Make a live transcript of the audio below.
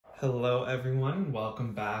Hello everyone,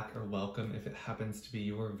 welcome back, or welcome if it happens to be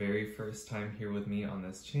your very first time here with me on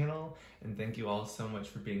this channel, and thank you all so much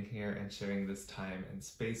for being here and sharing this time and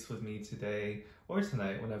space with me today or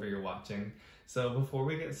tonight, whenever you're watching. So before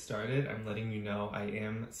we get started, I'm letting you know I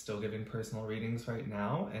am still giving personal readings right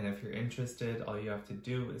now, and if you're interested, all you have to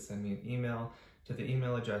do is send me an email to the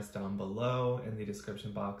email address down below in the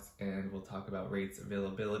description box, and we'll talk about rates,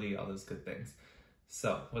 availability, all those good things.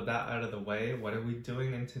 So with that out of the way, what are we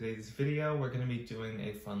doing in today's video? We're going to be doing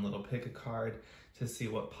a fun little pick a card to see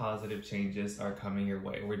what positive changes are coming your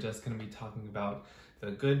way. We're just going to be talking about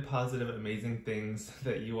the good, positive, amazing things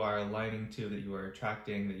that you are aligning to, that you are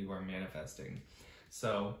attracting, that you are manifesting.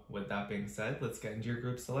 So with that being said, let's get into your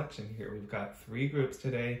group selection here. We've got 3 groups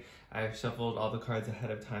today. I've shuffled all the cards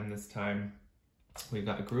ahead of time this time. We've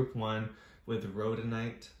got group 1 with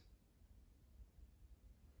Rhodonite.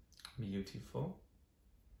 Beautiful.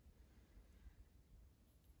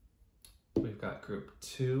 We've got group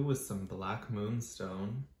 2 with some black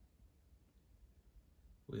Moonstone.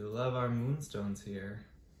 We love our Moonstones here.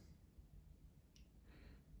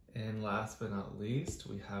 And last but not least,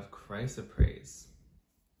 we have Chrysoprase.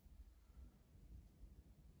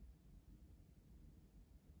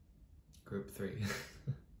 Group 3.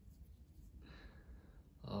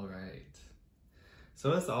 All right.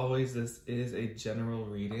 So as always, this is a general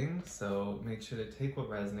reading, so make sure to take what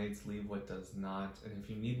resonates, leave what does not. And if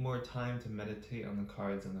you need more time to meditate on the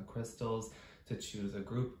cards and the crystals, to choose a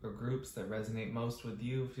group or groups that resonate most with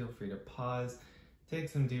you, feel free to pause, take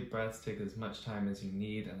some deep breaths, take as much time as you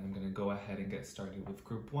need, and I'm going to go ahead and get started with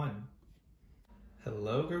group 1.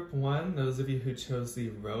 Hello group 1, those of you who chose the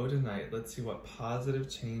Rhodonite, let's see what positive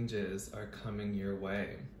changes are coming your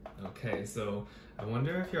way. Okay, so I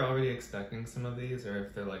wonder if you're already expecting some of these or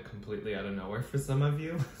if they're like completely out of nowhere for some of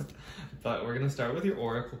you. But we're gonna start with your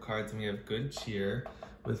oracle cards, and we have good cheer.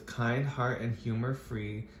 With kind heart and humor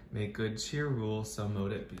free, may good cheer rule, so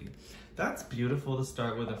mote it be. That's beautiful to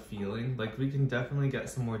start with a feeling. Like, we can definitely get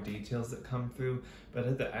some more details that come through, but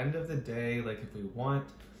at the end of the day, like, if we want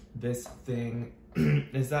this thing,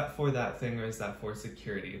 is that for that thing or is that for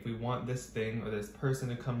security? If we want this thing or this person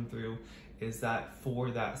to come through, is that for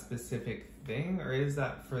that specific thing or is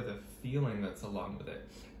that for the feeling that's along with it?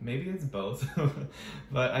 Maybe it's both,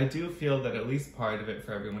 but I do feel that at least part of it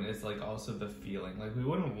for everyone is like also the feeling. Like, we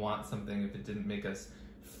wouldn't want something if it didn't make us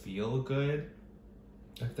feel good,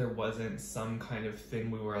 if there wasn't some kind of thing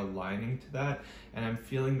we were aligning to that. And I'm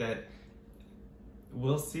feeling that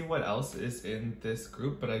we'll see what else is in this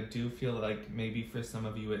group, but I do feel like maybe for some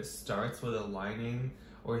of you it starts with aligning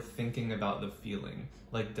or thinking about the feeling.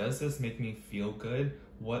 Like, does this make me feel good?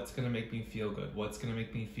 What's gonna make me feel good? What's gonna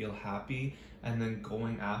make me feel happy? And then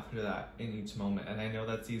going after that in each moment. And I know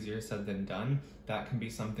that's easier said than done. That can be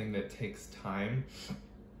something that takes time,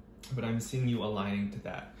 but I'm seeing you aligning to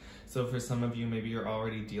that. So for some of you, maybe you're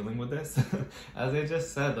already dealing with this. As I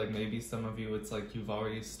just said, like, maybe some of you, it's like you've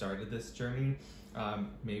already started this journey.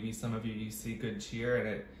 Maybe some of you, you see good cheer and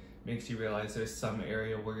it makes you realize there's some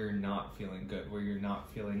area where you're not feeling good, where you're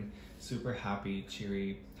not feeling super happy,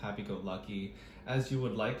 cheery, happy-go-lucky as you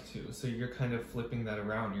would like to. So you're kind of flipping that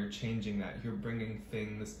around, you're changing that, you're bringing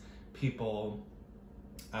things, people,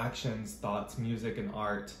 actions, thoughts, music, and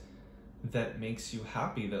art that makes you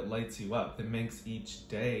happy, that lights you up, that makes each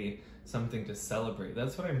day something to celebrate.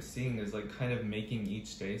 That's what I'm seeing, is like kind of making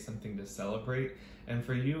each day something to celebrate. And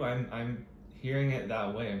for you, I'm hearing it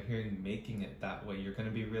that way. I'm hearing making it that way. You're going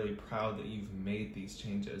to be really proud that you've made these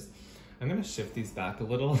changes. I'm going to shift these back a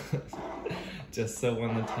little just so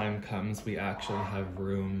when the time comes we actually have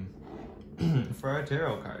room for our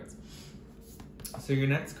tarot cards. So your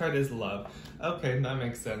next card is love. Okay, that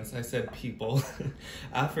makes sense. I said people.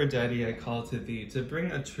 Aphrodite, I call to thee to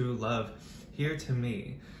bring a true love here to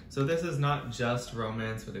me. So this is not just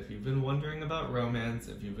romance, but if you've been wondering about romance,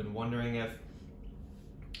 if you've been wondering if,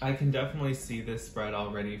 I can definitely see this spread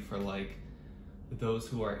already for like those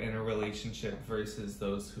who are in a relationship versus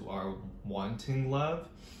those who are wanting love,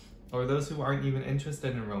 or those who aren't even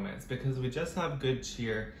interested in romance, because we just have good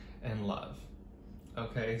cheer and love.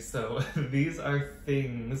 Okay, so these are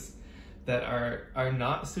things that are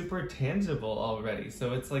not super tangible already.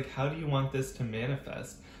 So it's like, how do you want this to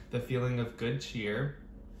manifest? The feeling of good cheer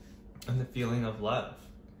and the feeling of love.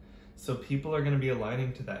 So people are going to be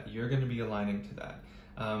aligning to that. You're going to be aligning to that.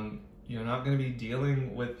 You're not going to be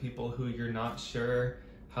dealing with people who you're not sure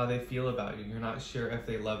how they feel about you. You're not sure if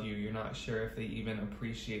they love you. You're not sure if they even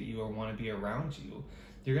appreciate you or want to be around you.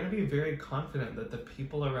 You're going to be very confident that the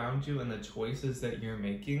people around you and the choices that you're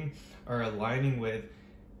making are aligning with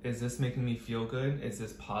is this making me feel good? Is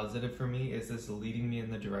this positive for me? Is this leading me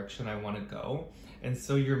in the direction I want to go? And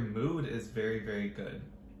so your mood is very, very good.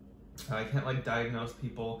 I can't like diagnose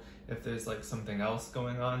people if there's like something else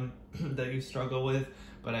going on that you struggle with,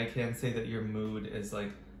 but I can say that your mood is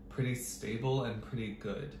like pretty stable and pretty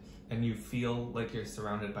good, and you feel like you're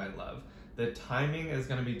surrounded by love. The timing is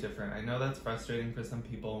going to be different. I know that's frustrating for some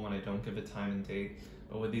people when I don't give a time and date,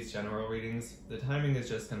 but with these general readings, the timing is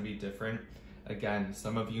just going to be different. Again,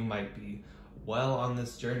 some of you might be well on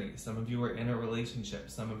this journey. Some of you are in a relationship.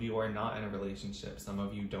 Some of you are not in a relationship. Some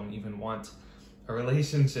of you don't even want a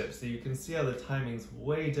relationship. So you can see how the timing's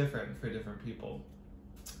way different for different people.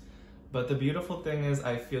 But the beautiful thing is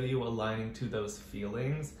I feel you aligning to those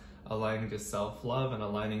feelings, aligning to self-love, and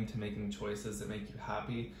aligning to making choices that make you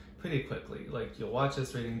happy pretty quickly. Like, you'll watch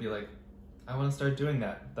this reading and be like, I want to start doing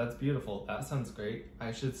that. That's beautiful. That sounds great.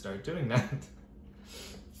 I should start doing that.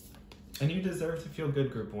 And you deserve to feel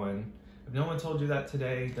good, Group 1. If no one told you that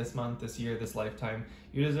today, this month, this year, this lifetime,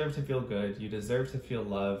 you deserve to feel good. You deserve to feel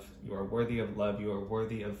love. You are worthy of love. You are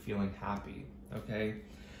worthy of feeling happy, okay?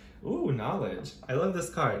 Ooh, knowledge. I love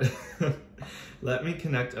this card. Let me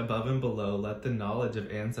connect above and below. Let the knowledge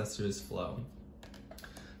of ancestors flow.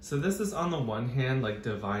 So this is on the one hand, like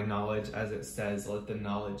divine knowledge, as it says, let the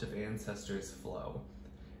knowledge of ancestors flow.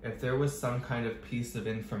 If there was some kind of piece of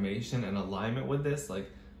information in alignment with this,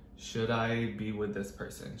 like, should I be with this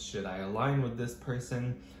person? Should I align with this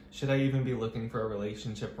person? Should I even be looking for a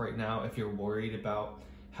relationship right now? If you're worried about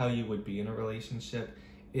how you would be in a relationship,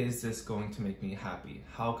 is this going to make me happy?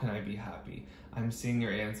 How can I be happy? I'm seeing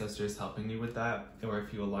your ancestors helping you with that. Or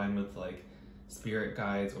if you align with like spirit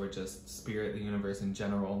guides or just spirit, the universe in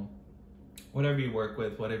general, whatever you work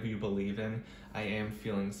with, whatever you believe in, I am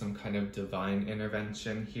feeling some kind of divine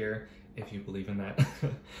intervention here, if you believe in that.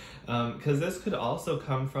 Because this could also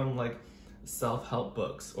come from like self-help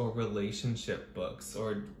books or relationship books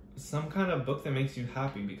or some kind of book that makes you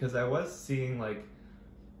happy, because I was seeing like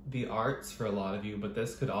the arts for a lot of you, but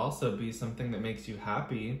this could also be something that makes you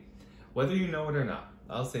happy, whether you know it or not.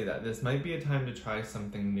 I'll say that this might be a time to try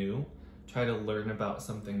something new, try to learn about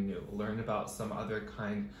something new, learn about some other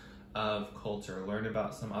kind of culture, learn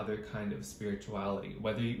about some other kind of spirituality,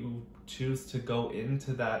 whether you choose to go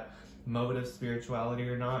into that mode of spirituality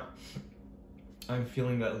or not. I'm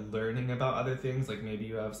feeling that learning about other things, like maybe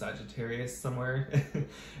you have Sagittarius somewhere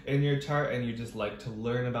in your chart and you just like to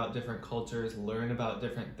learn about different cultures, learn about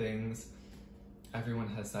different things. Everyone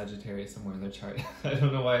has Sagittarius somewhere in their chart. I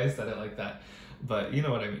don't know why I said it like that, but you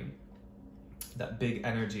know what I mean. That big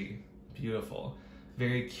energy, beautiful,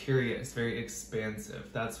 very curious, very expansive.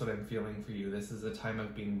 That's what I'm feeling for you. This is a time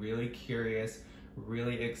of being really curious,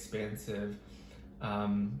 really expansive.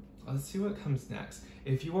 Let's see what comes next.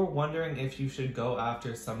 If you were wondering if you should go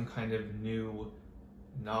after some kind of new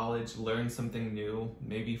knowledge, learn something new,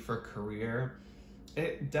 maybe for career,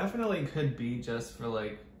 it definitely could be just for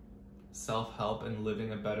like self-help and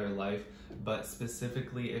living a better life. But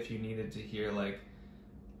specifically if you needed to hear like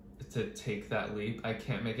to take that leap, I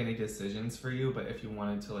can't make any decisions for you, but if you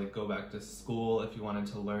wanted to like go back to school, if you wanted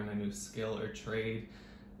to learn a new skill or trade,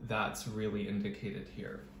 that's really indicated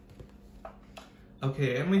here.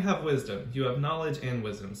 Okay, and we have wisdom. You have knowledge and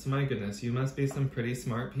wisdom. So my goodness, you must be some pretty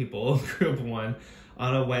smart people. Group 1,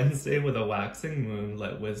 on a Wednesday with a waxing moon,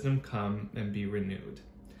 let wisdom come and be renewed.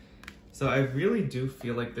 So I really do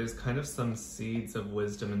feel like there's kind of some seeds of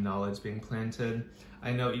wisdom and knowledge being planted.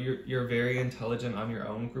 I know you're very intelligent on your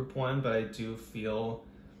own, Group 1, but I do feel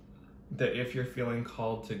that if you're feeling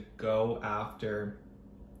called to go after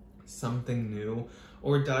something new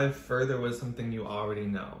or dive further with something you already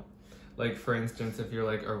know, like for instance, if you're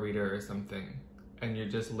like a reader or something and you're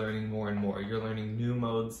just learning more and more, you're learning new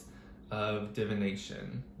modes of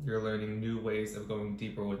divination, you're learning new ways of going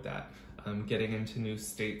deeper with that, getting into new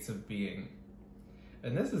states of being.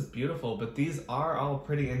 And this is beautiful, but these are all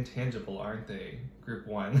pretty intangible, aren't they, Group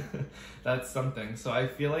 1? That's something. So I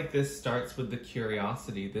feel like this starts with the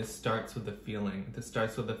curiosity, this starts with the feeling, this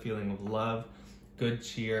starts with the feeling of love, good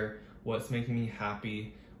cheer, what's making me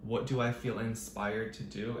happy, what do I feel inspired to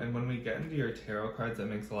do? And when we get into your tarot cards, that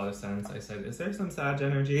makes a lot of sense. I said, is there some Sag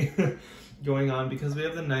energy going on? Because we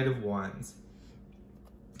have the Knight of Wands.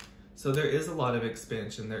 So there is a lot of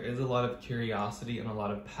expansion, there is a lot of curiosity and a lot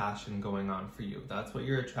of passion going on for you. That's what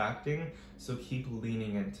you're attracting, so keep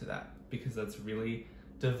leaning into that, because that's really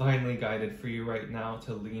divinely guided for you right now,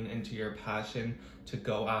 to lean into your passion, to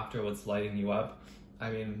go after what's lighting you up. I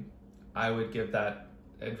mean, I would give that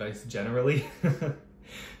advice generally.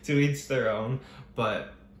 To each their own,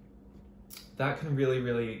 but that can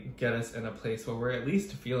really get us in a place where we're at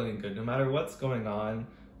least feeling good no matter what's going on.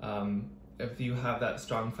 if you have that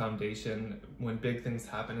strong foundation, when big things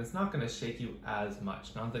happen, it's not going to shake you as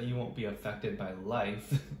much. Not that you won't be affected by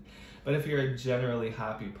life, but if you're a generally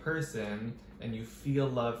happy person and you feel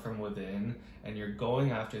love from within and you're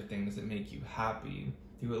going after things that make you happy,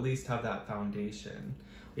 you at least have that foundation.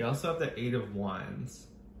 We also have the 8 of Wands.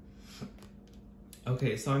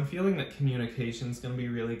 Okay, so I'm feeling that communication's going to be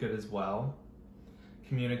really good as well.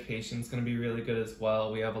 Communication's going to be really good as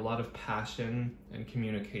well. We have a lot of passion and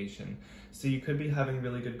communication. So you could be having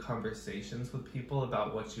really good conversations with people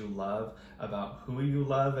about what you love, about who you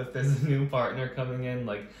love if there's a new partner coming in.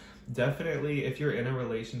 Like, definitely if you're in a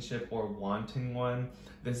relationship or wanting one,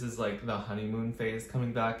 this is like the honeymoon phase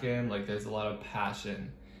coming back in. Like, there's a lot of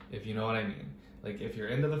passion, if you know what I mean. Like, if you're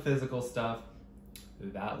into the physical stuff,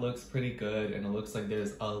 that looks pretty good, and it looks like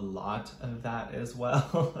there's a lot of that as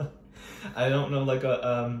well. I don't know, like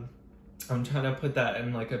I'm trying to put that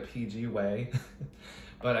in like a PG way,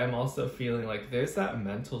 but I'm also feeling like there's that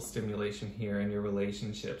mental stimulation here in your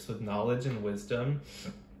relationships with knowledge and wisdom.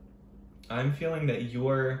 I'm feeling that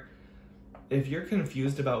if you're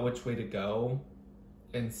confused about which way to go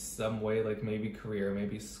in some way, like maybe career,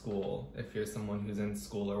 maybe school, if you're someone who's in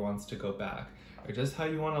school or wants to go back, or just how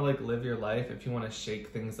you want to like live your life, if you want to shake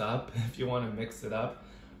things up, if you want to mix it up.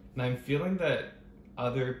 And I'm feeling that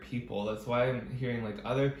other people, that's why I'm hearing like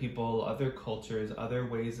other people, other cultures, other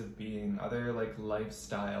ways of being, other like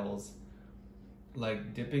lifestyles,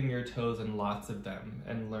 like dipping your toes in lots of them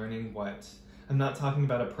and learning what, I'm not talking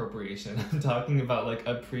about appropriation, I'm talking about like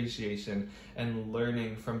appreciation and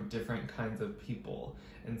learning from different kinds of people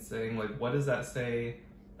and saying like, what does that say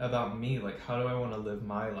about me? Like, how do I want to live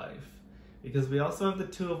my life? Because we also have the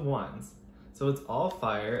 2 of Wands. So it's all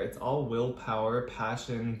fire, it's all willpower,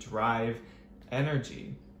 passion, drive,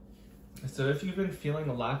 energy. So if you've been feeling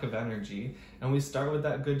a lack of energy, and we start with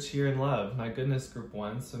that good cheer and love, my goodness, group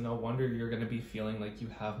 1, so no wonder you're going to be feeling like you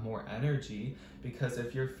have more energy, because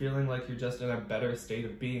if you're feeling like you're just in a better state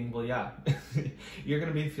of being, well, yeah, you're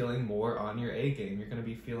going to be feeling more on your A game. You're going to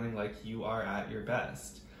be feeling like you are at your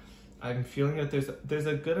best. I'm feeling that there's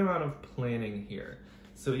a good amount of planning here.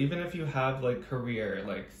 So even if you have like career,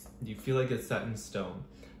 like you feel like it's set in stone,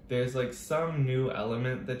 there's like some new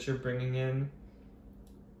element that you're bringing in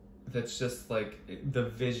that's just like the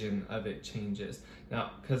vision of it changes.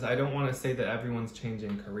 Now, because I don't want to say that everyone's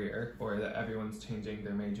changing career or that everyone's changing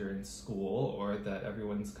their major in school or that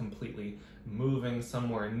everyone's completely moving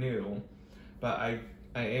somewhere new, but I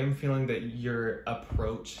am feeling that your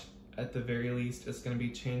approach at the very least is going to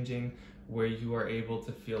be changing, where you are able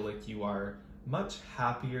to feel like you are much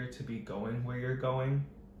happier to be going where you're going.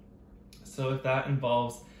 So if that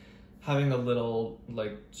involves having a little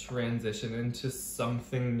like transition into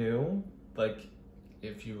something new, like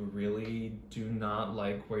if you really do not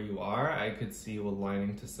like where you are, I could see you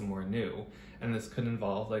aligning to somewhere new. And this could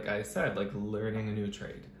involve, like I said, like learning a new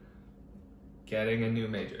trade, getting a new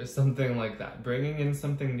major, something like that, bringing in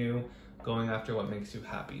something new, going after what makes you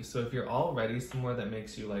happy. So if you're already somewhere that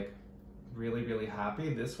makes you like really, really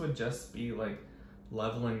happy, this would just be like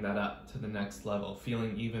leveling that up to the next level,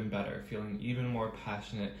 feeling even better, feeling even more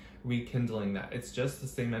passionate, rekindling that. It's just the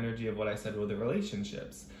same energy of what I said with the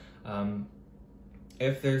relationships.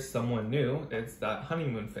 If there's someone new, it's that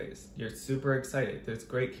honeymoon phase. You're super excited, there's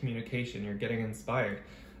great communication, you're getting inspired.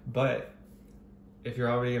 But if you're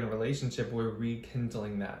already in a relationship, we're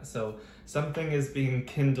rekindling that. So something is being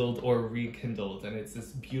kindled or rekindled, and it's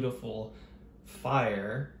this beautiful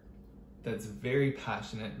fire that's very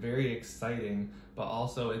passionate, very exciting, but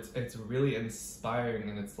also it's really inspiring,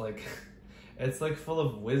 and it's like full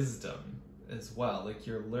of wisdom as well. Like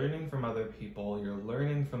you're learning from other people, you're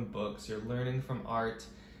learning from books, you're learning from art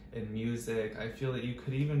and music. I feel that you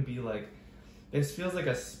could even be like, this feels like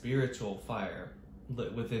a spiritual fire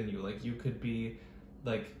lit within you. Like you could be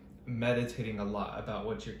like meditating a lot about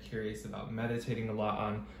what you're curious about, meditating a lot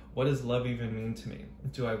on what does love even mean to me?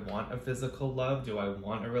 Do I want a physical love? Do I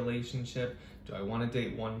want a relationship? Do I want to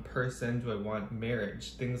date one person? Do I want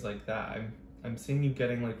marriage? Things like that. I'm seeing you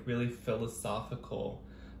getting like really philosophical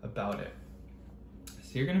about it.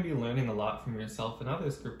 So you're going to be learning a lot from yourself and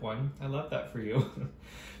others, group 1. I love that for you.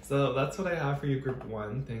 So that's what I have for you, group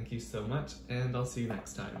 1. Thank you so much, and I'll see you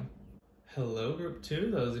next time. Hello, group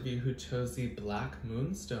 2, those of you who chose the Black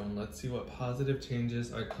Moonstone. Let's see what positive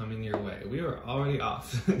changes are coming your way. We were already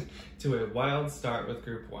off to a wild start with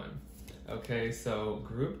group 1. Okay, so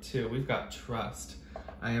group 2, we've got trust.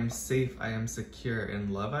 I am safe, I am secure.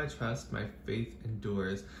 In love I trust, my faith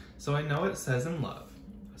endures. So I know it says in love,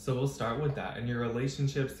 so we'll start with that. In your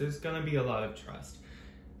relationships, there's gonna be a lot of trust.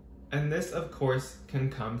 And this, of course, can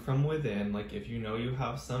come from within. Like if you know you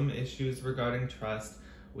have some issues regarding trust,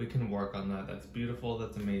 we can work on that. That's beautiful,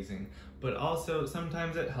 that's amazing. But also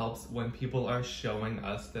sometimes it helps when people are showing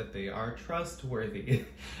us that they are trustworthy.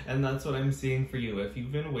 And that's what I'm seeing for you. If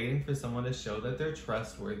you've been waiting for someone to show that they're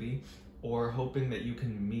trustworthy, or hoping that you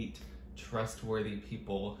can meet trustworthy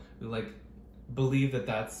people who like believe that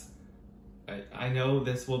that's, I know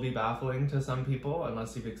this will be baffling to some people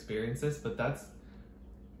unless you've experienced this, but that's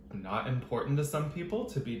not important to some people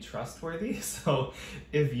to be trustworthy. So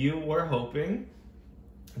if you were hoping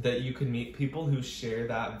that you could meet people who share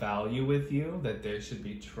that value with you, that there should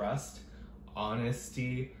be trust,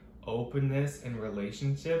 honesty, openness in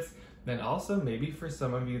relationships, then also maybe for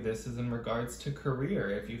some of you this is in regards to career.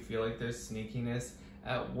 If you feel like there's sneakiness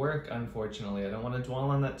at work, unfortunately, I don't want to dwell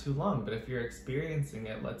on that too long, but if you're experiencing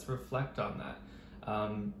it, let's reflect on that.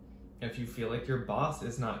 If you feel like your boss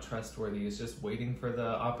is not trustworthy, is just waiting for the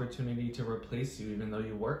opportunity to replace you even though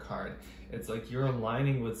you work hard, it's like you're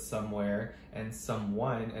aligning with somewhere and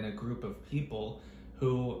someone and a group of people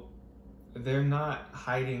who they're not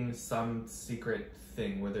hiding some secret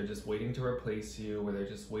thing where they're just waiting to replace you, where they're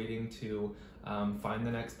just waiting to find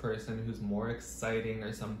the next person who's more exciting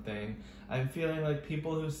or something. I'm feeling like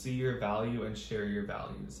people who see your value and share your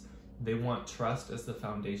values. They want trust as the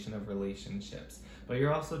foundation of relationships, but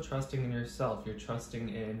you're also trusting in yourself. You're trusting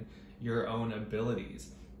in your own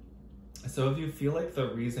abilities. So if you feel like the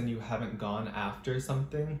reason you haven't gone after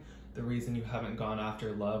something, the reason you haven't gone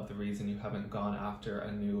after love, the reason you haven't gone after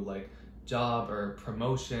a new like job or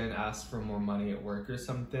promotion, asked for more money at work or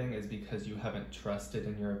something, is because you haven't trusted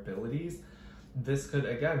in your abilities, this could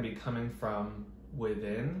again be coming from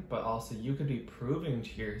within, but also you could be proving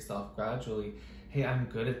to yourself gradually, hey, I'm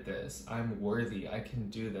good at this, I'm worthy, I can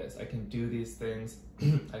do this, I can do these things,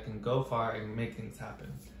 I can go far, I can make things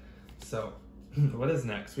happen. So what is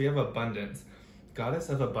next? We have abundance. Goddess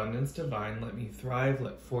of abundance divine, let me thrive,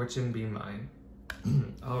 let fortune be mine.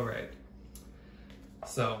 All right.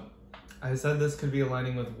 So I said this could be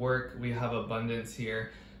aligning with work. We have abundance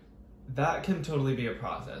here. That can totally be a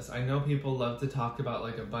process. I know people love to talk about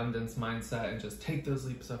like abundance mindset and just take those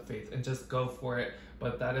leaps of faith and just go for it,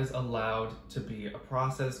 but that is allowed to be a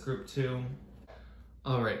process, group 2.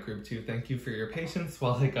 All right, group 2, thank you for your patience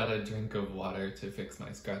while I got a drink of water to fix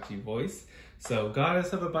my scratchy voice. So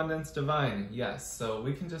goddess of abundance divine, yes. So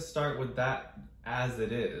we can just start with that as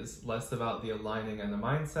it is, less about the aligning and the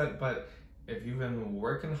mindset, but if you've been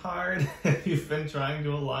working hard, if you've been trying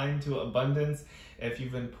to align to abundance, if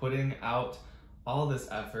you've been putting out all this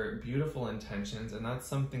effort, beautiful intentions, and that's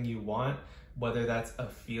something you want, whether that's a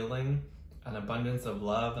feeling, an abundance of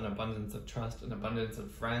love, an abundance of trust, an abundance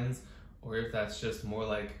of friends, or if that's just more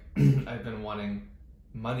like, I've been wanting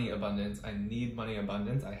money abundance, I need money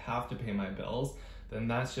abundance, I have to pay my bills, then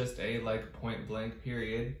that's just a like point blank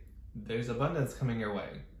period. There's abundance coming your way.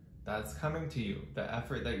 That's coming to you. The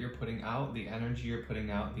effort that you're putting out, the energy you're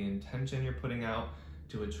putting out, the intention you're putting out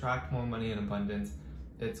to attract more money and abundance,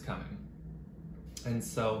 it's coming. And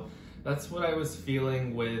so that's what I was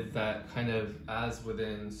feeling with that kind of as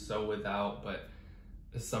within, so without, but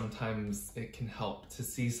sometimes it can help to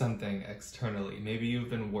see something externally. Maybe you've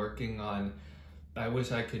been working on, I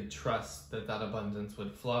wish I could trust that that abundance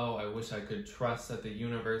would flow. I wish I could trust that the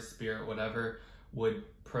universe, spirit, whatever would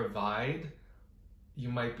provide. You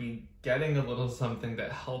might be getting a little something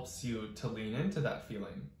that helps you to lean into that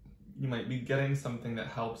feeling. You might be getting something that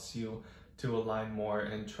helps you to align more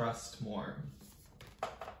and trust more.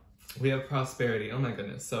 We have prosperity. Oh my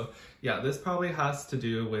goodness. So yeah, this probably has to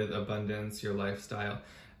do with abundance, your lifestyle.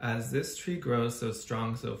 As this tree grows so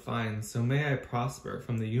strong, so fine, so may I prosper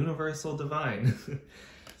from the universal divine.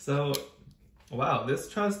 So, wow, this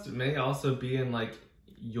trust may also be in like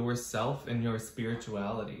yourself and your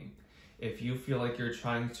spirituality. If you feel like you're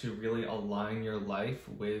trying to really align your life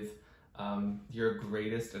with your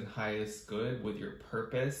greatest and highest good, with your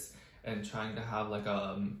purpose, and trying to have like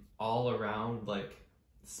a all around like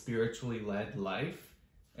spiritually led life,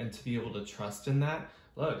 and to be able to trust in that,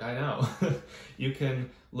 look, I know you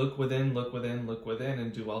can look within,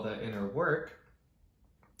 and do all that inner work,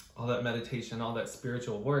 all that meditation, all that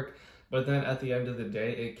spiritual work, but then at the end of the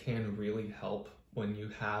day, it can really help when you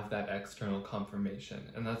have that external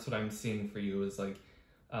confirmation. And that's what I'm seeing for you is like,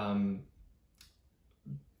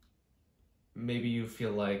 maybe you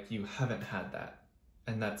feel like you haven't had that,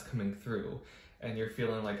 and that's coming through, and you're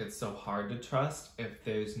feeling like it's so hard to trust if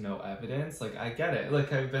there's no evidence. Like, I get it.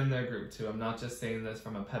 Like, I've been there, group 2. I'm not just saying this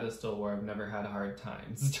from a pedestal where I've never had hard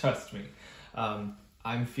times. Trust me.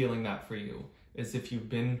 I'm feeling that for you, is if you've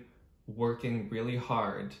been working really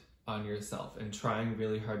hard on yourself and trying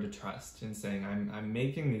really hard to trust and saying, I'm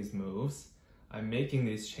making these moves, I'm making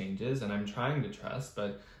these changes and I'm trying to trust,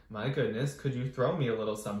 but my goodness, could you throw me a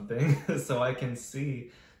little something so I can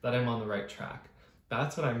see that I'm on the right track?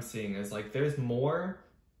 That's what I'm seeing, is like there's more.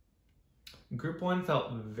 Group 1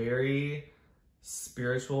 felt very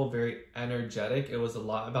spiritual, very energetic. It was a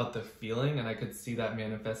lot about the feeling, and I could see that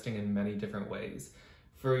manifesting in many different ways.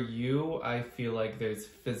 For you, I feel like there's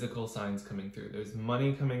physical signs coming through. There's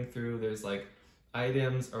money coming through. There's like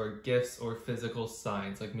items or gifts or physical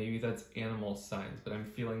signs. Like maybe that's animal signs, but I'm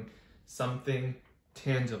feeling something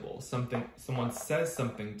tangible. Someone says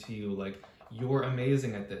something to you like, you're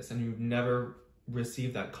amazing at this, and you've never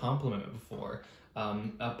received that compliment before.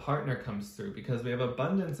 A partner comes through, because we have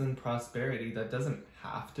abundance and prosperity that doesn't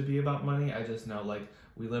have to be about money. I just know, like,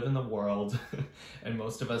 we live in the world and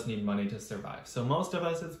most of us need money to survive. So most of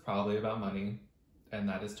us, it's probably about money, and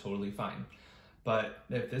that is totally fine. But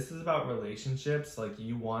if this is about relationships, like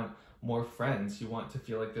you want more friends, you want to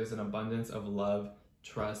feel like there's an abundance of love,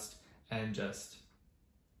 trust, and just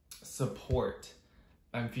support.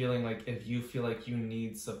 I'm feeling like if you feel like you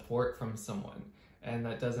need support from someone, and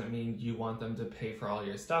that doesn't mean you want them to pay for all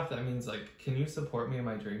your stuff. That means like, can you support me in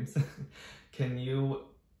my dreams? Can you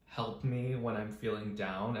help me when I'm feeling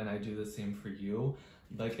down? And I do the same for you.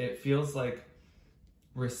 Like, it feels like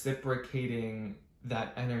reciprocating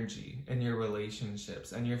that energy in your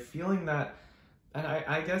relationships, and you're feeling that. And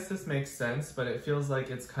I guess this makes sense, but it feels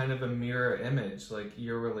like it's kind of a mirror image, like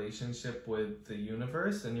your relationship with the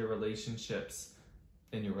universe and your relationships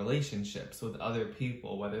with other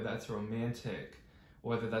people, whether that's romantic,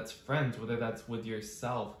 whether that's friends, whether that's with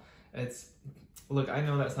yourself. Look, I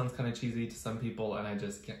know that sounds kind of cheesy to some people, and I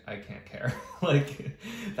can't care. Like,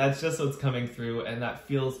 that's just what's coming through, and that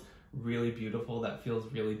feels really beautiful. That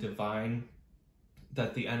feels really divine.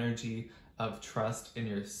 That the energy of trust in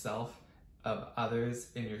yourself, of others,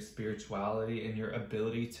 in your spirituality, in your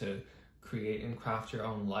ability to create and craft your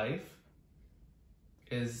own life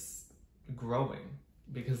is growing,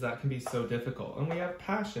 because that can be so difficult. And we have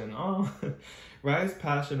passion. Oh, rise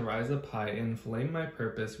passion, rise up high, inflame my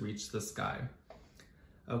purpose, reach the sky.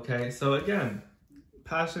 Okay, so again,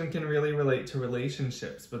 passion can really relate to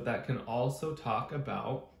relationships, but that can also talk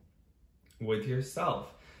about with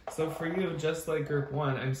yourself. So for you, just like group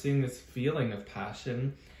 1, I'm seeing this feeling of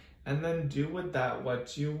passion, and then do with that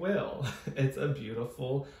what you will. It's a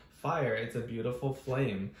beautiful fire, it's a beautiful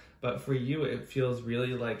flame. But for you, it feels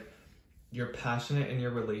really like you're passionate in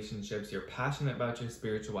your relationships, you're passionate about your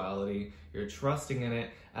spirituality, you're trusting in it.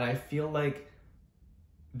 And I feel like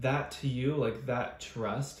that to you, like that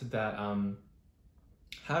trust, that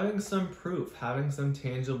having some proof, having some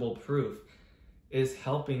tangible proof is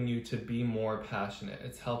helping you to be more passionate.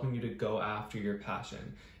 It's helping you to go after your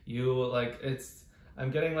passion. I'm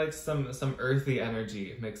getting like some earthy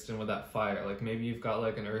energy mixed in with that fire. Like maybe you've got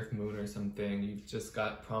like an earth moon or something. You've just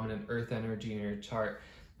got prominent earth energy in your chart.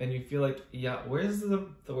 And you feel like, yeah, where's the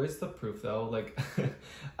proof though? Like,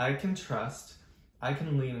 I can trust, I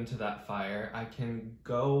can lean into that fire, I can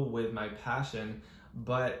go with my passion,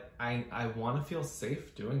 but I want to feel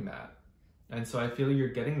safe doing that. And so I feel you're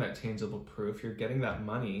getting that tangible proof, you're getting that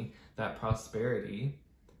money, that prosperity,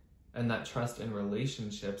 and that trust in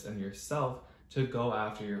relationships and yourself to go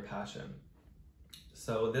after your passion.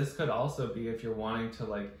 So this could also be if you're wanting to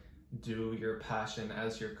like do your passion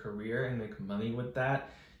as your career and make money with that.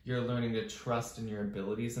 You're learning to trust in your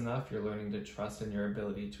abilities enough. You're learning to trust in your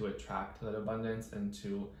ability to attract that abundance and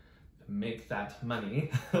to make that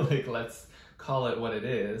money, like let's call it what it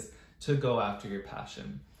is, to go after your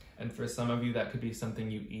passion. And for some of you, that could be something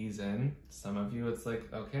you ease in. Some of you, it's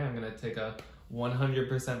like, okay, I'm gonna take a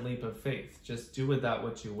 100% leap of faith. Just do with that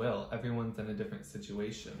what you will. Everyone's in a different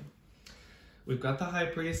situation. We've got the High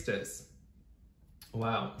Priestess.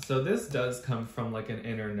 Wow, so this does come from like an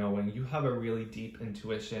inner knowing. You have a really deep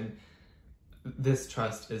intuition. This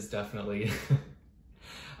trust is definitely,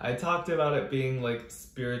 I talked about it being like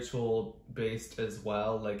spiritual based as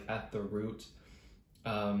well, like at the root.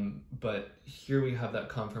 But here we have that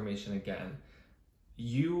confirmation again.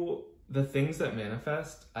 The things that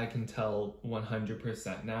manifest, I can tell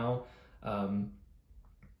 100% now.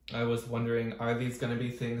 I was wondering, are these going to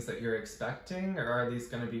be things that you're expecting, or are these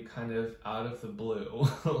going to be kind of out of the blue?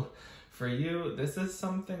 For you, this is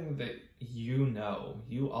something that you know.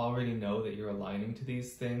 You already know that you're aligning to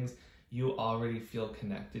these things. You already feel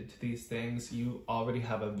connected to these things. You already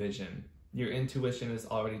have a vision. Your intuition is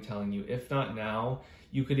already telling you. If not now,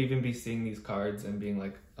 you could even be seeing these cards and being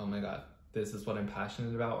like, oh my God, this is what I'm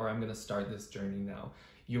passionate about, or I'm going to start this journey now.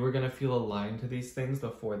 You are going to feel aligned to these things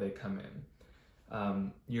before they come in.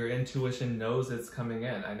 Your intuition knows it's coming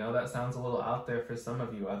in. I know that sounds a little out there for some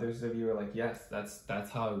of you. Others of you are like, yes,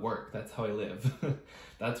 that's how I work. That's how I live.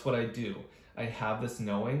 That's what I do. I have this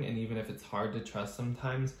knowing, and even if it's hard to trust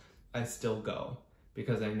sometimes, I still go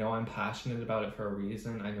because I know I'm passionate about it for a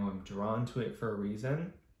reason. I know I'm drawn to it for a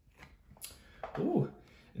reason. Ooh,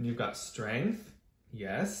 and you've got strength.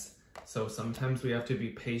 Yes. So sometimes we have to be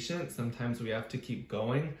patient. Sometimes we have to keep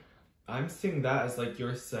going. I'm seeing that as like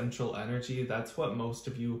your central energy. That's what most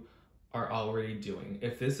of you are already doing.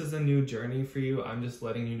 If this is a new journey for you, I'm just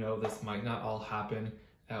letting you know this might not all happen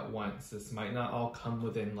at once. This might not all come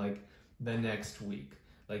within like the next week.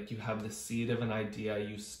 Like you have the seed of an idea,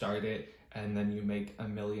 you start it, and then you make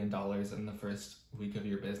 $1 million in the first week of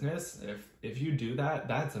your business. If you do that,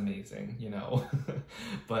 that's amazing, you know.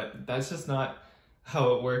 But that's just not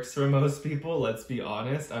how it works for most people. Let's be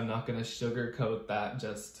honest. I'm not gonna sugarcoat that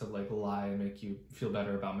just to like lie and make you feel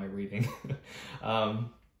better about my reading.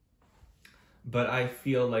 But I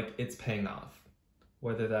feel like it's paying off.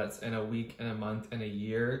 Whether that's in a week, in a month, in a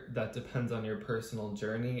year, that depends on your personal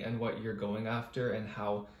journey and what you're going after and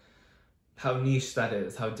how niche that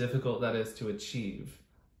is, how difficult that is to achieve.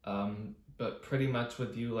 But pretty much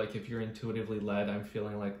with you, like if you're intuitively led, I'm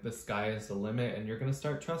feeling like the sky is the limit and you're gonna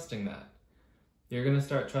start trusting that. You're gonna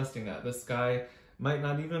start trusting that. The sky might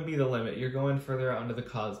not even be the limit. You're going further out into the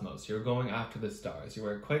cosmos. You're going after the stars. You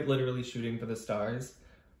are quite literally shooting for the stars,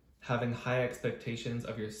 having high expectations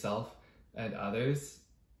of yourself and others,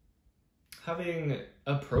 having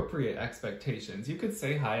appropriate expectations. You could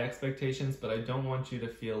say high expectations, but I don't want you to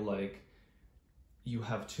feel like you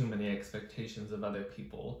have too many expectations of other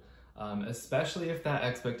people, especially if that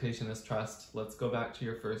expectation is trust. Let's go back to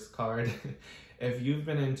your first card. If you've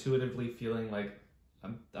been intuitively feeling like,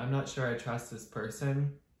 I'm not sure I trust this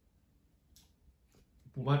person,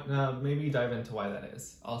 maybe dive into why that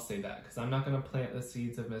is. I'll say that, because I'm not going to plant the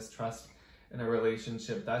seeds of mistrust in a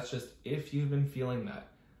relationship. That's just if you've been feeling that.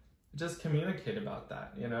 Just communicate about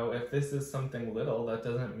that. You know, if this is something little, that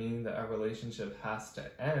doesn't mean that a relationship has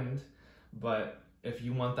to end. But if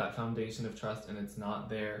you want that foundation of trust and it's not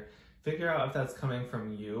there, figure out if that's coming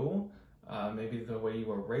from you, maybe the way you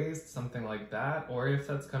were raised, something like that, or if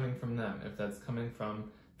that's coming from them, if that's coming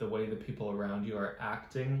from the way the people around you are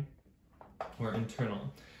acting or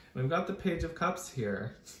internal. We've got the Page of Cups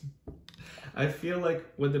here. I feel like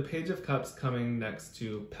with the Page of Cups coming next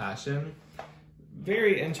to passion,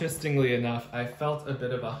 very interestingly enough, I felt a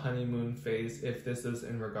bit of a honeymoon phase if this is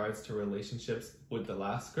in regards to relationships with the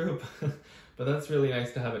last group. But that's really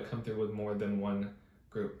nice to have it come through with more than one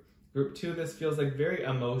group. Group 2, this feels like very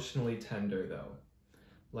emotionally tender though.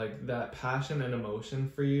 Like that passion and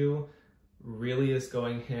emotion for you really is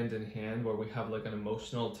going hand in hand, where we have like an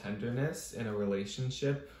emotional tenderness in a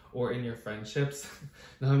relationship or in your friendships.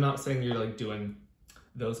 Now, I'm not saying you're like doing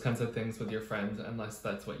those kinds of things with your friends unless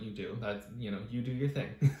that's what you do. That's, you know, you do your thing.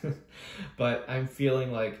 But I'm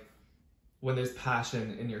feeling like when there's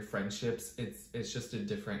passion in your friendships, it's just a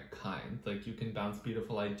different kind. Like you can bounce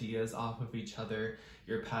beautiful ideas off of each other.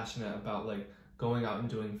 You're passionate about like going out and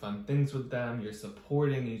doing fun things with them. You're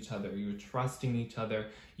supporting each other. You're trusting each other.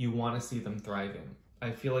 You want to see them thriving.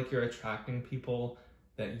 I feel like you're attracting people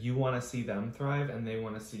that you want to see them thrive and they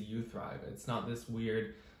want to see you thrive. It's not this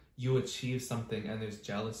weird, you achieve something and there's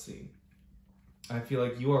jealousy. I feel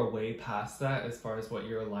like you are way past that as far as what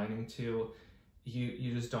you're aligning to.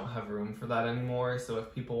 You just don't have room for that anymore. So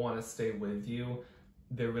if people want to stay with you,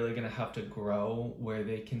 they're really going to have to grow where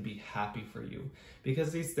they can be happy for you,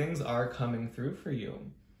 because these things are coming through for you.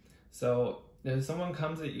 So if someone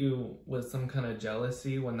comes at you with some kind of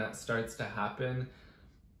jealousy, when that starts to happen,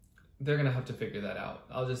 they're going to have to figure that out.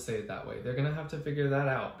 I'll just say it that way. They're going to have to figure that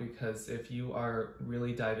out, because if you are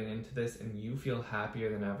really diving into this and you feel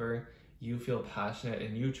happier than ever, you feel passionate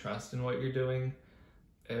and you trust in what you're doing,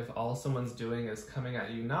 if all someone's doing is coming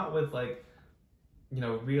at you, not with like, you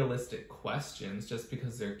know, realistic questions, just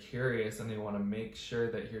because they're curious and they want to make sure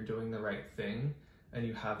that you're doing the right thing and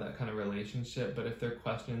you have that kind of relationship, but if their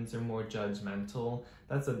questions are more judgmental,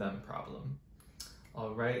 that's a them problem.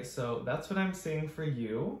 All right, so that's what I'm seeing for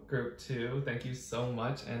you, Group 2. Thank you so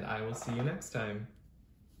much, and I will see you next time.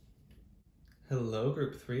 Hello,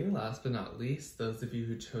 Group 3. Last but not least, those of you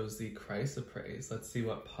who chose the Chrysoprase. Let's see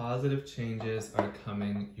what positive changes are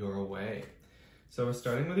coming your way. So we're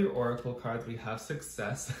starting with your Oracle cards. We have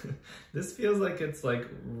Success. This feels like it's like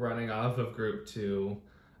running off of Group 2.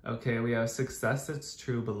 Okay, we have Success that's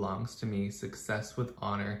true belongs to me. Success with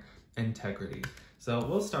honor, integrity. So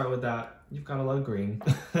we'll start with that. You've got a lot of green.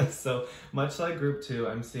 So much like Group 2,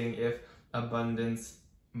 I'm seeing if abundance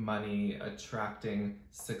money, attracting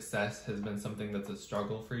success has been something that's a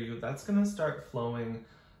struggle for you, that's going to start flowing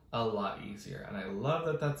a lot easier. And I love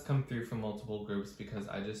that that's come through from multiple groups, because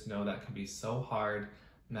I just know that can be so hard,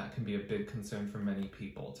 and that can be a big concern for many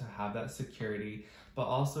people, to have that security, but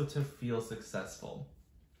also to feel successful.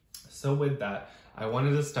 So with that, I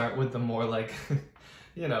wanted to start with the more like,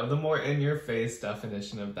 you know, the more in-your-face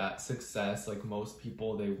definition of that success. Like most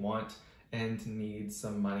people, they want and need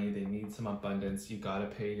some money, they need some abundance, you gotta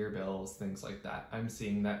pay your bills, things like that. I'm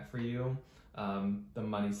seeing that for you. The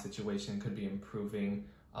money situation could be improving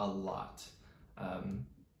a lot.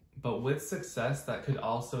 But with success, that could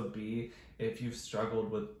also be if you've struggled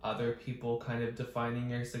with other people kind of defining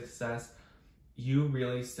your success, you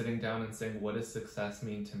really sitting down and saying, what does success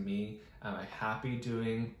mean to me? Am I happy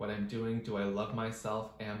doing what I'm doing? Do I love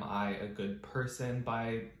myself? Am I a good person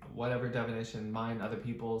by whatever definition, mine, other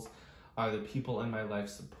people's? Are the people in my life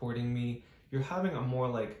supporting me? You're having a more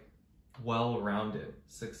like well-rounded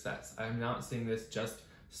success. I'm not seeing this just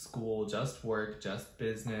school, just work, just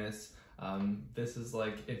business. This is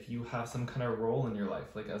like if you have some kind of role in your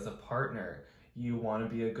life, like as a partner, you want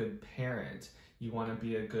to be a good parent, you want to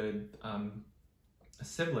be a good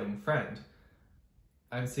sibling, friend.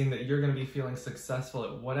 I'm seeing that you're going to be feeling successful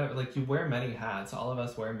at whatever, like you wear many hats. All of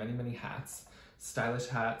us wear many, many hats, stylish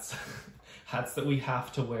hats, hats that we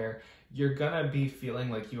have to wear. You're going to be feeling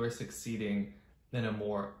like you are succeeding in a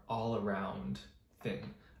more all-around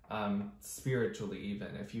thing, spiritually even.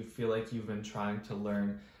 If you feel like you've been trying to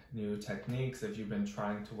learn new techniques, if you've been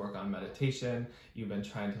trying to work on meditation, you've been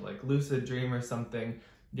trying to like lucid dream or something,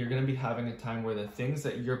 you're going to be having a time where the things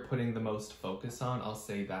that you're putting the most focus on, I'll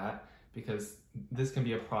say that, because this can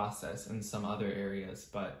be a process in some other areas,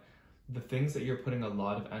 but the things that you're putting a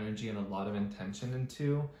lot of energy and a lot of intention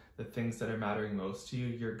into, the things that are mattering most to you,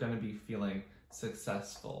 you're going to be feeling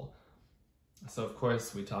successful. So of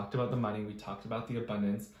course, we talked about the money, we talked about the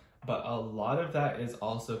abundance, but a lot of that is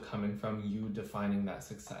also coming from you defining that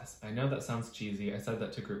success. I know that sounds cheesy. I said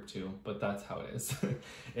that to group 2, but that's how it is.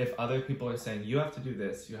 If other people are saying, you have to do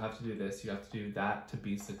this, you have to do this, you have to do that to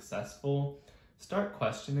be successful, start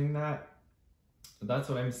questioning that. That's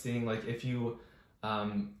what I'm seeing. Like if you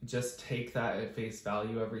just take that at face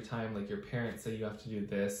value every time, like your parents say you have to do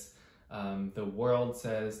this, the world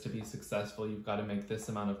says to be successful, you've got to make this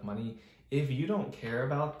amount of money. If you don't care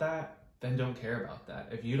about that, then don't care about that.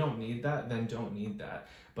 If you don't need that, then don't need that.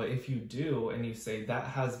 But if you do, and you say that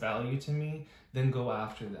has value to me, then go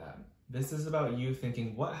after that. This is about you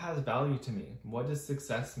thinking, what has value to me? What does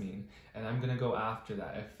success mean? And I'm gonna go after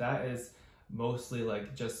that. If that is mostly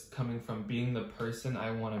like just coming from being the person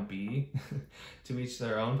I wanna be, to each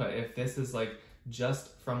their own, but if this is like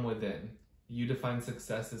just from within, you define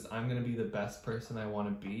success as I'm gonna be the best person I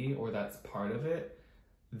wanna be, or that's part of it,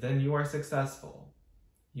 then you are successful.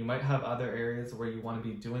 You might have other areas where you want to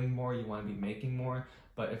be doing more, you want to be making more,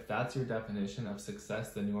 but if that's your definition of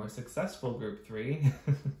success, then you are successful, group 3.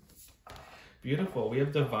 Beautiful. We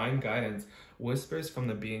have divine guidance. Whispers from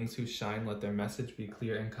the beings who shine, let their message be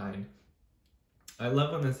clear and kind. I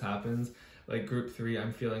love when this happens. Like group 3,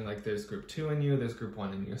 I'm feeling like there's group 2 in you, there's group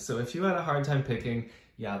 1 in you. So if you had a hard time picking,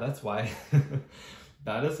 yeah, that's why.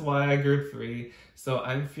 That is why I group 3. So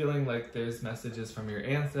I'm feeling like there's messages from your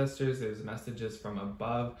ancestors, there's messages from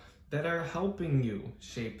above that are helping you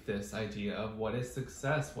shape this idea of what is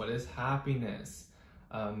success, what is happiness.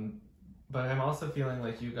 But I'm also feeling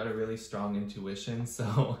like you got a really strong intuition.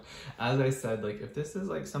 So as I said, like if this is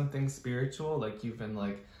like something spiritual, like you've been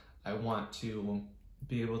like, I want to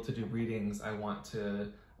be able to do readings, I want to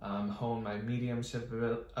hone my mediumship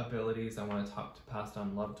abilities, I want to talk to passed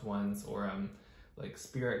on loved ones, or like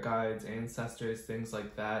spirit guides, ancestors, things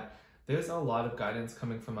like that. There's a lot of guidance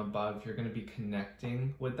coming from above. You're going to be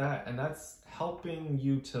connecting with that, and that's helping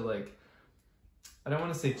you to like, I don't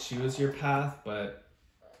want to say choose your path, but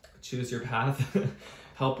choose your path,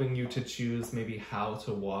 helping you to choose maybe how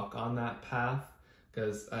to walk on that path.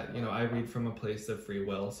 Because, you know, I read from a place of free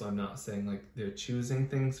will, so I'm not saying like they're choosing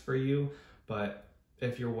things for you, but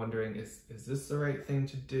if you're wondering, is this the right thing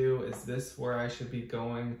to do? Is this where I should be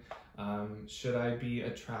going? Should I be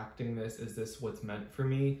attracting this? Is this what's meant for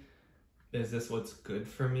me? Is this what's good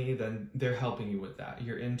for me? Then they're helping you with that.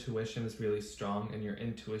 Your intuition is really strong, and your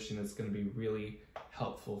intuition is going to be really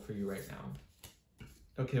helpful for you right now.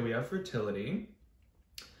 Okay, we have fertility.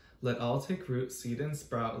 Let all take root, seed and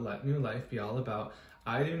sprout, let new life be all about.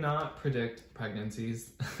 I do not predict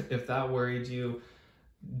pregnancies. If that worried you,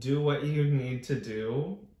 do what you need to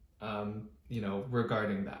do, you know,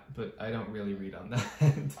 regarding that, but I don't really read on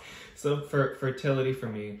that. So for fertility, for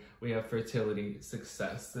me, we have fertility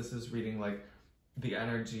success. This is reading like the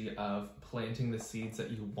energy of planting the seeds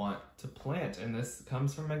that you want to plant. And this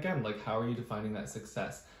comes from, again, like, how are you defining that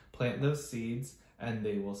success? Plant those seeds and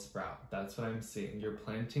they will sprout. That's what I'm seeing. You're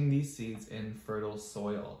planting these seeds in fertile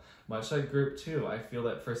soil. Much like group 2, I feel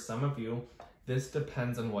that for some of you, this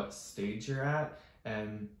depends on what stage you're at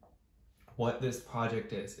and what this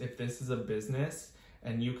project is. If this is a business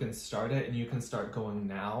and you can start it and you can start going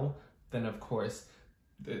now, then of course,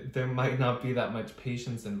 there might not be that much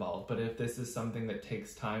patience involved. But if this is something that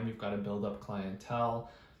takes time, you've got to build up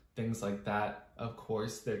clientele, things like that, of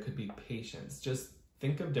course, there could be patience. Just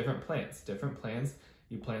think of different plants. Different plants,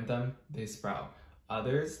 you plant them, they sprout.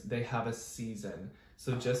 Others, they have a season.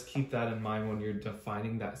 So just keep that in mind when you're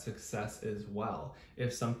defining that success as well.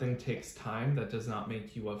 If something takes time, that does not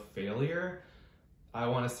make you a failure. I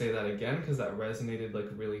want to say that again because that resonated like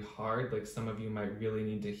really hard. Like some of you might really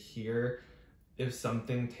need to hear, if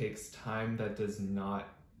something takes time, that does not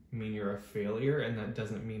mean you're a failure, and that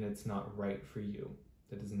doesn't mean it's not right for you.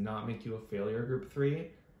 That does not make you a failure, group 3.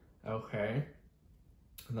 Okay.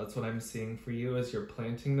 And that's what I'm seeing for you, as you're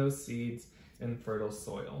planting those seeds in fertile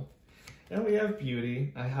soil. And we have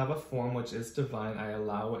beauty. I have a form which is divine. I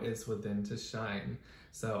allow what is within to shine.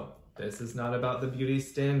 So this is not about the beauty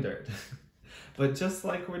standard. But just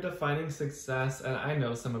like we're defining success, and I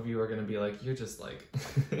know some of you are going to be like, you're just like,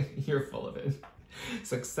 you're full of it.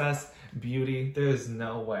 Success, beauty, there's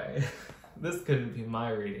no way. This couldn't be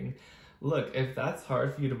my reading. Look, if that's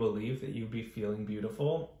hard for you to believe that you'd be feeling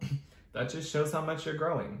beautiful, that just shows how much you're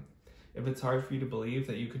growing. If it's hard for you to believe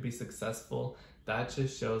that you could be successful, that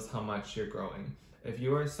just shows how much you're growing. If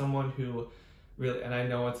you are someone who really, and I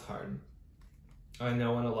know it's hard. I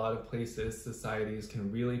know in a lot of places, societies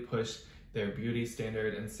can really push their beauty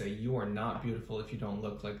standard and say, you are not beautiful if you don't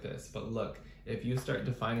look like this. But look, if you start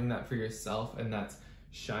defining that for yourself, and that's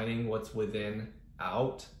shining what's within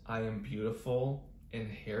out, I am beautiful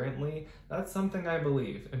inherently, that's something I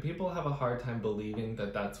believe. And people have a hard time believing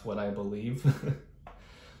that that's what I believe.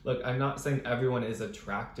 Look, I'm not saying everyone is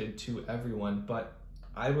attracted to everyone, but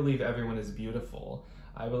I believe everyone is beautiful.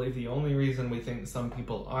 I believe the only reason we think some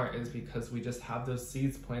people aren't is because we just have those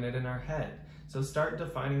seeds planted in our head. So start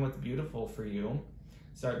defining what's beautiful for you.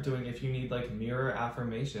 Start doing, if you need like mirror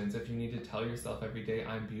affirmations, if you need to tell yourself every day,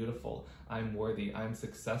 I'm beautiful, I'm worthy, I'm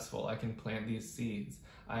successful, I can plant these seeds,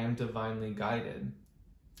 I am divinely guided,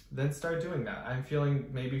 then start doing that. I'm feeling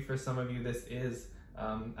maybe for some of you this is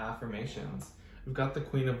affirmations. We've got the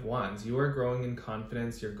Queen of Wands. You are growing in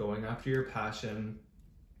confidence, you're going after your passion.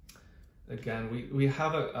 Again, we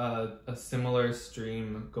have a similar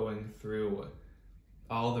stream going through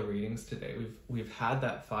all the readings today. We've had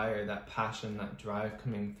that fire, that passion, that drive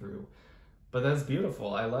coming through. But that's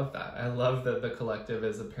beautiful. I love that. I love that the collective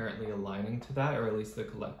is apparently aligning to that, or at least the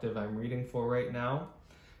collective I'm reading for right now,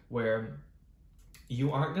 where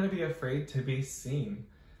you aren't going to be afraid to be seen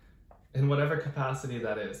in whatever capacity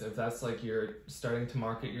that is. If that's like you're starting to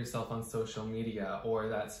market yourself on social media, or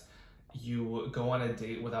that's you go on a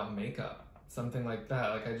date without makeup, something like that.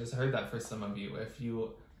 Like I just heard that for some of you. If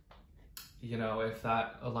you know, if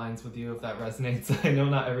that aligns with you, if that resonates. I know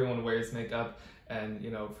not everyone wears makeup, and you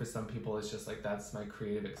know, for some people it's just like, that's my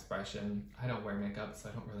creative expression. I don't wear makeup, so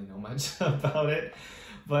I don't really know much about it.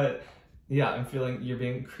 But yeah, I'm feeling you're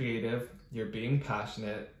being creative, you're being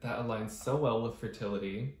passionate. That aligns so well with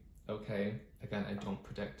fertility. Okay, again, I don't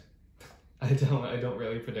predict. I don't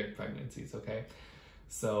really predict pregnancies, okay?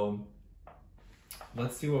 So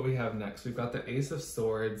let's see what we have next. We've got the Ace of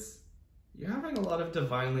Swords. You're having a lot of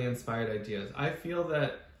divinely inspired ideas. I feel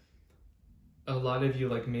that a lot of you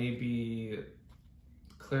like maybe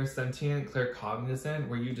clairsentient, claircognizant,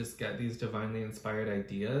 where you just get these divinely inspired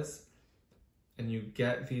ideas and you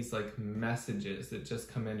get these like messages that just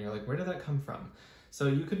come in. You're like, where did that come from? So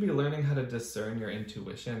you could be learning how to discern your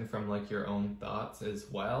intuition from like your own thoughts as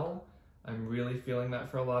well. I'm really feeling that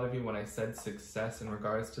for a lot of you. When I said success in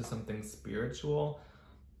regards to something spiritual,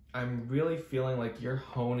 I'm really feeling like you're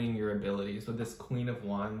honing your abilities with this Queen of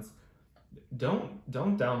Wands. Don't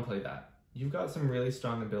downplay that. You've got some really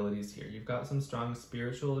strong abilities here. You've got some strong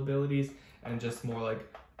spiritual abilities and just more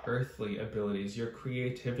like earthly abilities. Your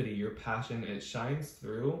creativity, your passion, it shines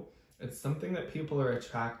through. It's something that people are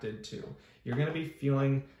attracted to. You're going to be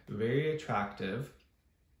feeling very attractive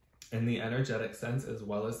in the energetic sense as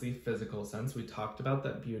well as the physical sense. We talked about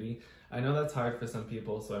that beauty. I know that's hard for some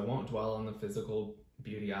people, so I won't dwell on the physical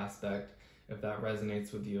beauty aspect. If that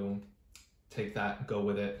resonates with you, take that, go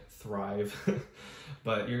with it, thrive.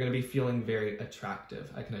 But you're going to be feeling very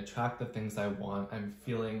attractive. I can attract the things I want. I'm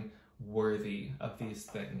feeling worthy of these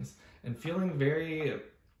things and feeling very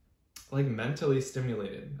like mentally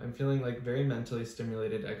stimulated. I'm feeling like very mentally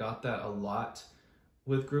stimulated. I got that a lot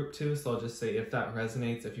with group 2, so I'll just say if that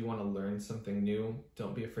resonates, if you want to learn something new,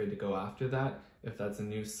 don't be afraid to go after that. If that's a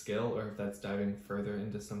new skill or if that's diving further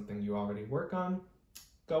into something you already work on,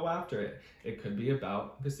 go after it. It could be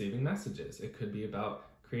about receiving messages. It could be about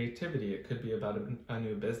creativity. It could be about a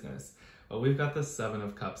new business. But we've got the 7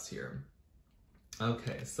 of Cups here.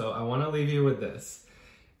 Okay, so I want to leave you with this.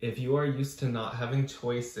 If you are used to not having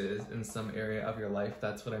choices in some area of your life,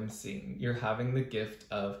 that's what I'm seeing. You're having the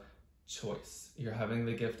gift of choice. You're having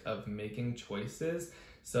the gift of making choices.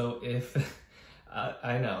 So if,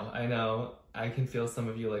 I know, I can feel some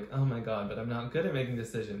of you like, oh my God, but I'm not good at making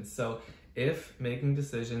decisions. So if making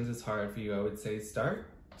decisions is hard for you, I would say start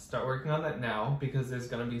working on that now, because there's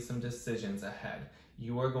going to be some decisions ahead.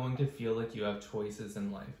 You are going to feel like you have choices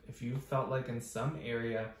in life. If you felt like in some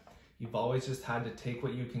area, you've always just had to take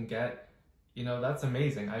what you can get, you know, that's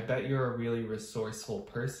amazing. I bet you're a really resourceful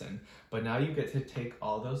person, but now you get to take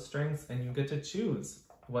all those strengths and you get to choose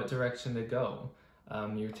what direction to go.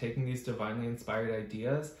 You're taking these divinely inspired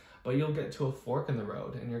ideas, but you'll get to a fork in the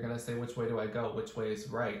road and you're gonna say, which way do I go? Which way is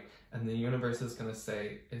right? And the universe is gonna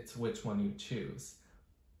say, it's which one you choose.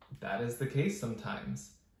 That is the case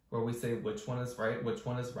sometimes, where we say, which one is right,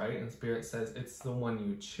 and Spirit says, it's the one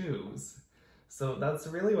you choose. So that's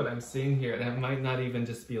really what I'm seeing here. And it might not even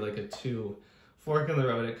just be like a 2 fork in the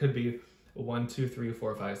road. It could be 1, 2, 3,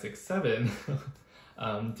 4, 5, 6, 7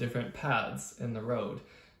 different paths in the road.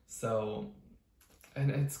 So,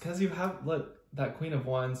 and it's because you have, look, that Queen of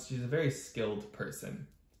Wands, she's a very skilled person.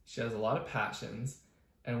 She has a lot of passions.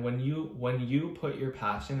 And when you put your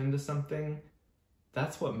passion into something,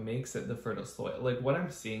 that's what makes it the fertile soil. Like what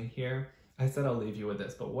I'm seeing here, I said I'll leave you with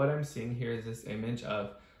this, but what I'm seeing here is this image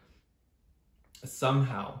of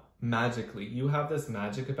somehow, magically, you have this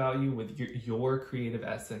magic about you with your creative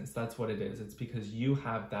essence. That's what it is. It's because you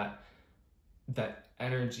have that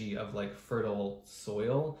energy of like fertile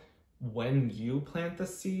soil. When you plant the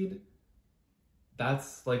seed,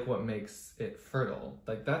 that's like what makes it fertile.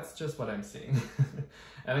 Like that's just what I'm seeing.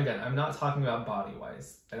 And again, I'm not talking about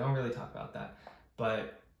body-wise. I don't really talk about that.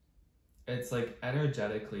 But it's like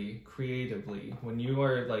energetically, creatively, when you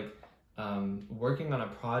are like working on a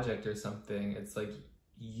project or something, it's like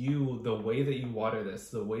the way that you water this,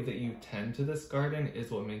 the way that you tend to this garden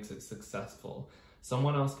is what makes it successful.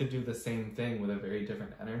 Someone else could do the same thing with a very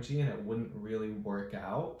different energy and it wouldn't really work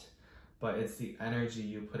out, but it's the energy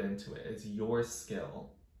you put into it. It's your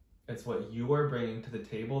skill. It's what you are bringing to the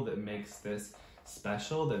table that makes this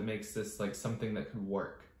special, that makes this like something that could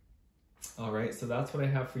work. All right, so that's what I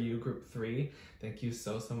have for you, group 3. Thank you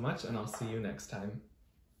so much, and I'll see you next time.